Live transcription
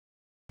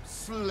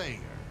Slayer.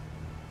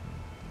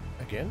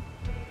 Again?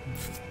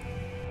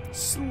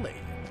 Slayer.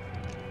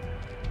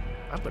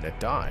 I'm gonna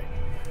die.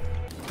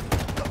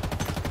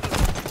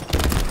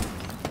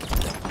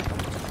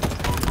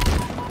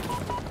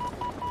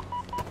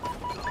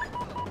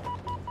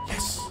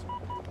 Yes!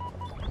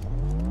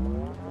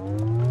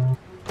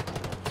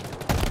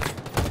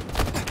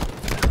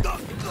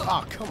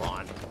 Oh, come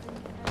on.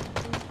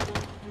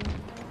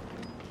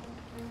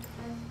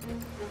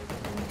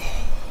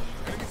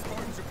 Enemy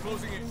Spartans are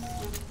closing in.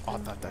 Oh, I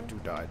thought that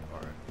dude died.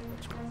 Alright,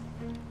 let's go.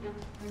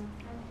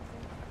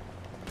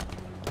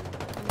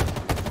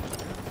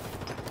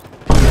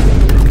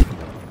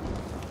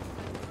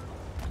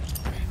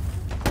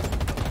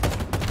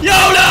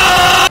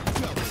 Yolo!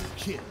 Double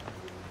kill.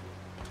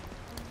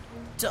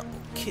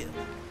 Double kill.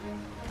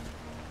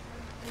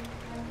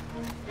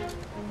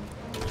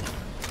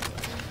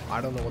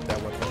 I don't know what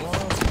that weapon was.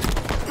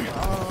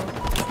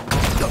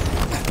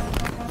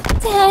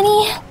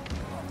 Danny!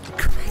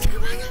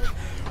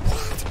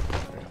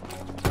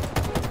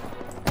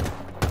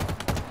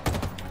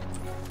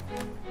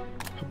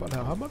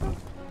 How about that?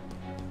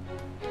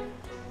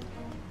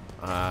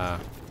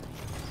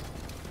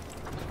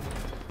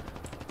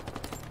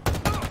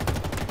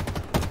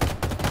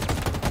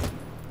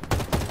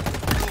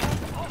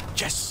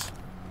 Yes!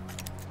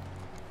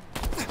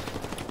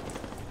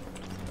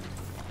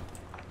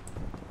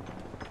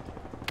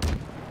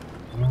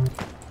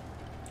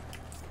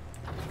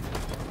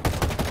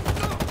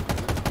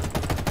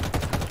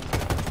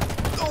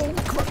 Oh,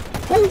 crap!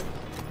 Oh!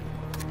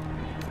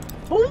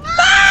 Oh,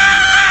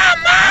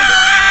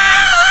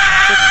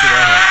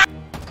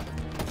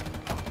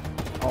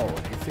 oh,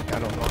 you think I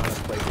don't know how to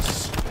play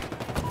this?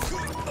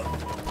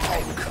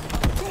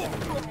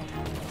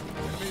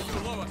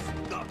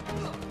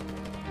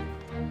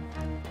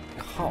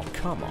 Oh,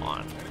 come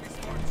on. Enemy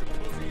Spartans are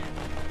closing in.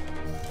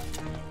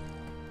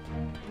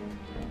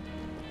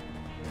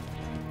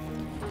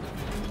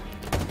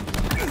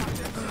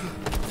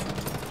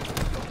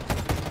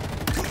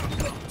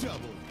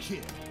 Double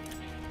kill.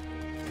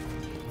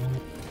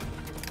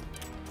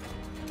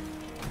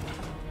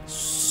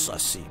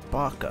 Sussy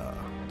baka.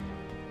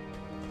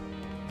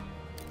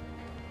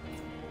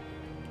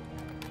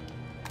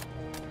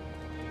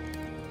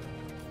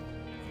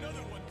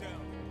 Another one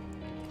down.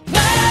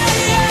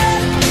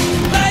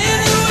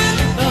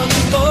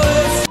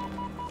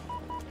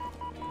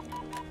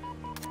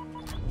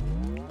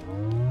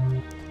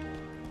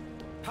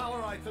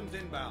 Power items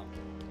inbound.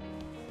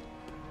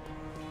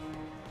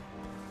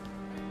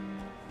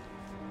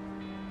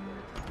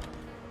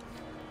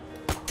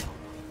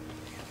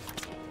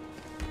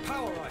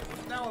 Power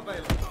items now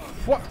available.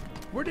 What?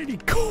 Where did he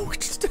go? What?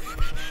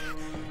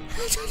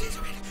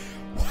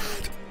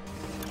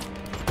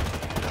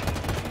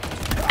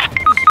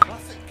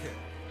 Classic kill.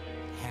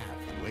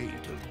 Halfway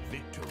to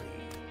victory.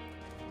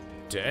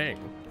 Dang.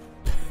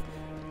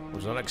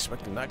 Was not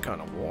expecting that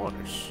kind of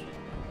waters.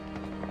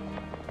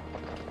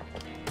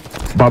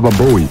 Baba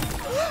Bowie.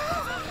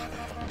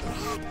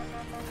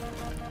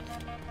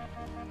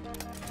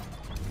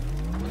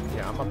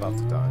 Yeah, I'm about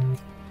to die.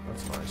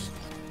 That's nice.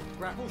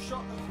 Grapple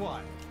shot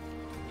acquired.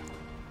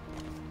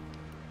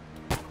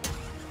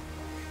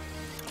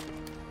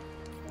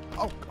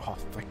 Oh, oh,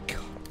 thank God.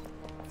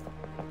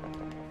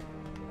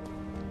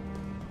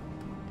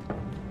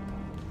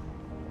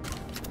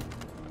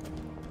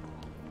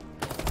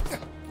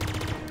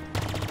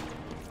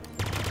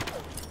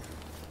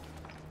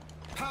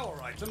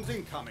 Power items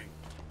incoming.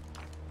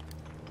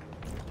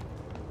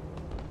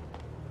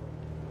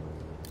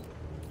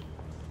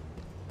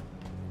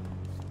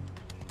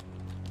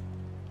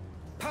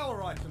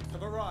 Power items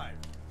have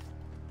arrived.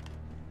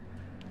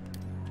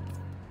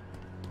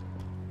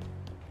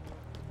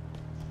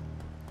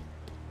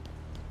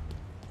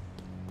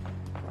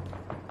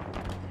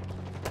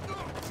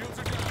 Shields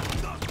are down.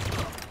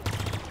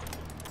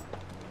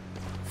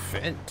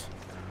 Vent.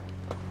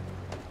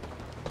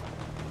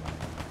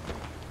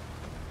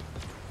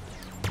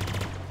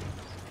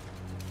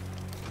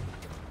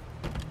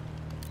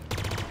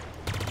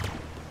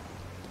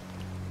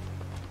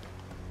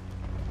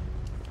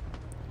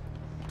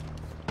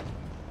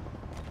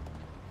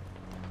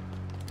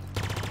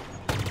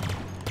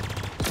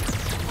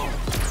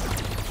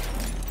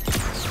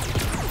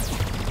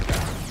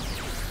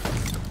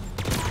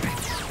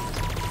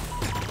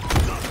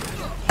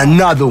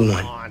 Another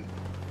one. On.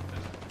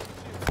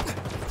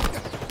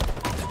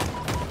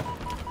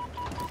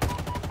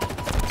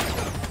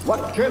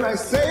 What can I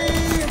say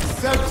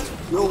except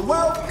you're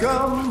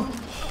welcome?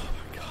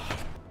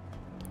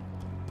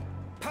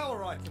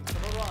 Power items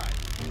have arrived.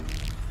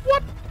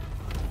 What?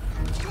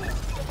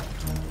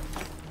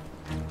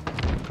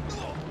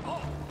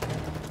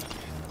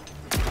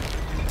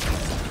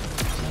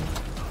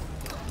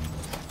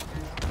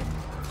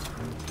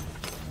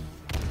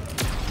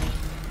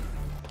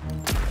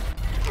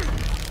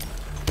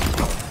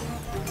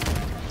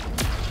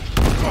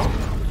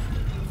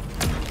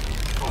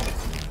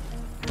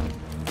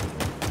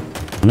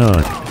 No.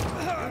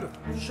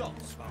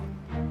 Shots found.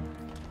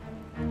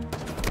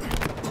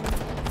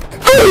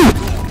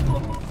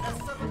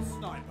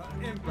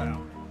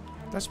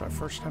 That's my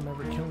first time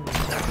ever killing with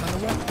that kind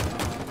of weapon.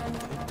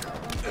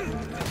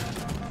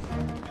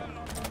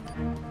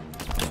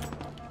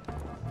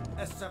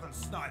 S7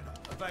 sniper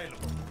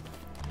available.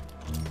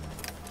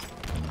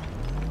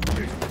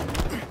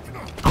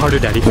 Harder,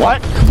 Daddy.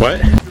 What?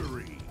 What?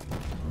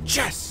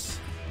 Yes!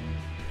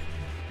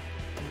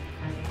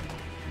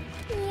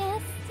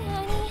 Yes,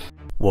 Daddy.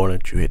 Why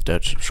don't you hit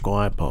that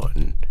subscribe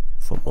button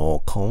for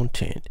more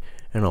content,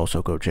 and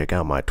also go check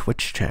out my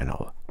Twitch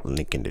channel,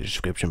 link in the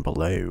description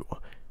below.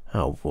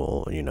 I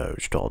will,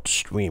 start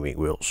streaming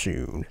real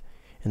soon,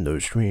 and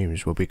those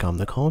streams will become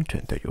the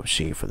content that you'll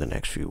see for the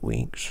next few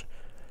weeks.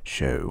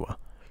 So,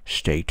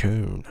 stay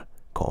tuned,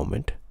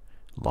 comment,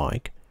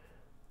 like,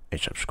 and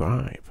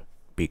subscribe.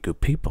 Be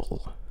good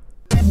people.